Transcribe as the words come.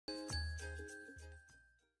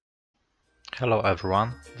Hello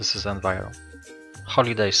everyone, this is Enviro.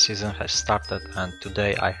 Holiday season has started and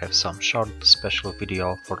today I have some short special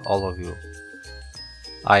video for all of you.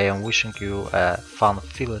 I am wishing you a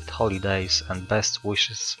fun-filled holidays and best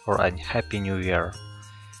wishes for a happy new year.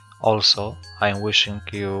 Also, I am wishing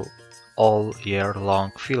you all year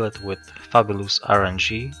long filled with fabulous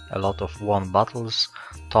RNG, a lot of won battles,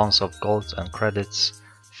 tons of golds and credits,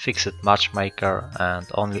 fixed matchmaker and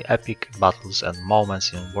only epic battles and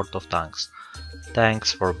moments in World of Tanks.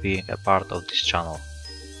 Thanks for being a part of this channel.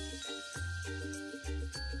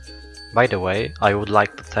 By the way, I would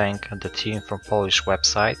like to thank the team from Polish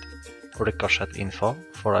website Ricochet.info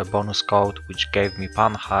for a bonus code which gave me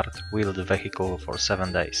Panhard wheeled vehicle for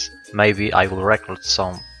 7 days. Maybe I will record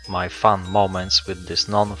some my fun moments with these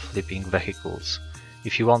non-flipping vehicles.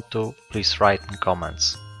 If you want to, please write in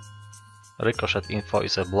comments. Ricochet.info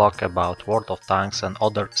is a blog about World of Tanks and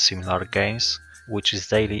other similar games, which is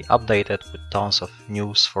daily updated with tons of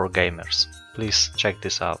news for gamers. Please check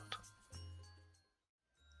this out.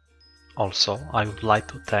 Also, I would like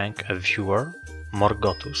to thank a viewer,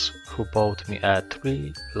 Morgotus, who bought me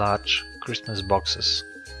 3 large Christmas boxes,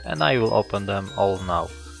 and I will open them all now.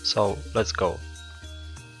 So let's go.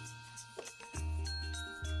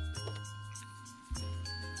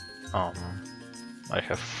 I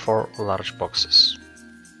have 4 large boxes.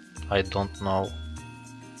 I don't know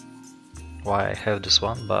why I have this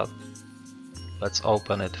one, but let's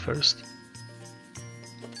open it first.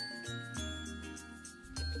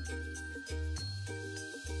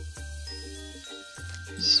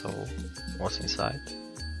 So, what's inside?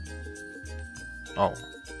 Oh,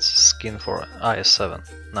 it's a skin for IS-7.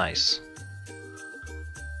 Nice.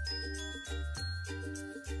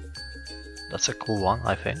 That's a cool one,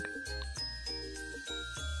 I think.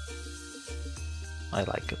 I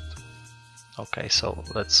like it. Okay, so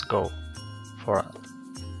let's go for a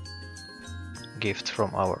gift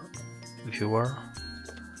from our viewer.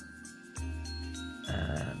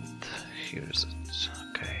 And here's it.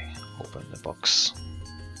 Okay, open the box.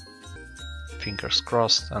 Fingers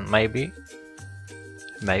crossed, and maybe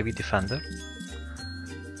Defender.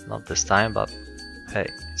 Not this time, but hey,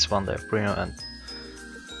 it's one day of premium and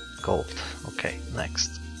gold. Okay,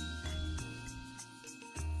 next.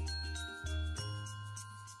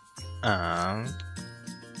 And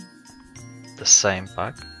the same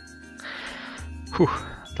pack. Whew,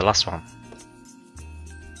 the last one.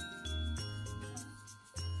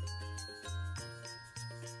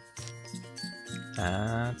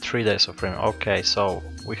 And 3 days of premium. Okay, so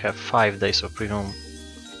we have 5 days of premium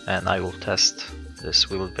and I will test this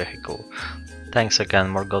wheeled vehicle. Thanks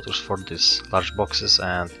again Morgotus for these large boxes,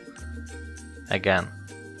 and again,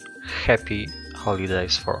 happy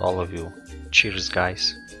holidays for all of you. Cheers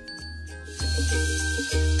guys.